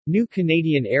New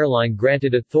Canadian airline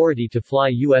granted authority to fly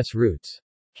U.S. routes.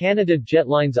 Canada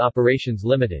Jetlines Operations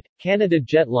Limited. Canada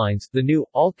Jetlines, the new,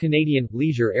 all-Canadian,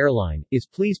 leisure airline, is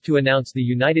pleased to announce the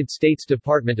United States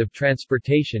Department of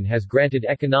Transportation has granted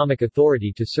economic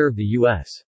authority to serve the U.S.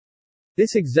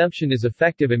 This exemption is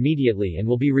effective immediately and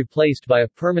will be replaced by a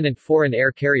permanent foreign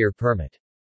air carrier permit.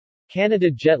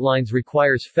 Canada Jetlines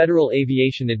requires Federal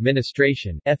Aviation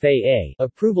Administration (FAA)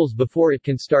 approvals before it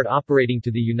can start operating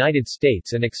to the United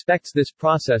States and expects this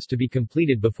process to be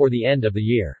completed before the end of the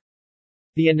year.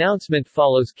 The announcement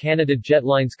follows Canada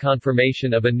Jetlines'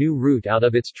 confirmation of a new route out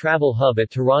of its travel hub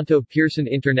at Toronto Pearson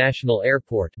International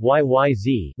Airport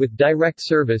 (YYZ), with direct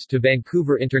service to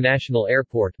Vancouver International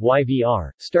Airport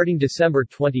 (YVR), starting December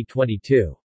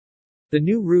 2022. The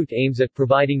new route aims at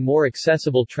providing more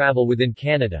accessible travel within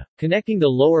Canada, connecting the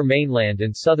Lower Mainland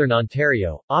and Southern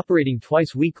Ontario, operating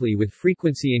twice weekly with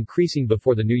frequency increasing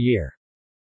before the new year.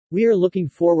 We are looking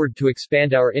forward to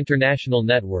expand our international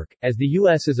network, as the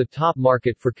U.S. is a top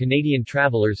market for Canadian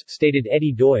travelers, stated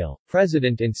Eddie Doyle,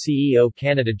 President and CEO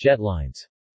Canada Jetlines.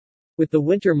 With the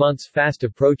winter months fast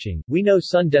approaching, we know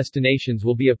sun destinations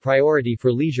will be a priority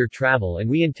for leisure travel and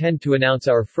we intend to announce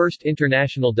our first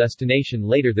international destination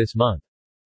later this month.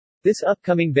 This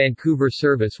upcoming Vancouver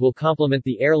service will complement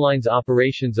the airline's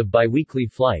operations of biweekly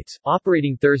flights,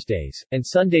 operating Thursdays and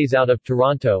Sundays out of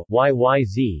Toronto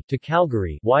 (YYZ) to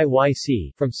Calgary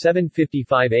 (YYC) from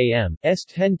 7:55 a.m.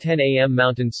 (10:10 a.m.)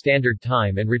 Mountain Standard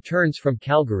Time and returns from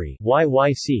Calgary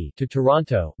 (YYC) to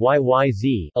Toronto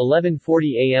 (YYZ)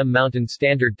 11:40 a.m. Mountain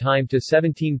Standard Time to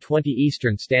 17:20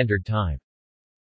 Eastern Standard Time.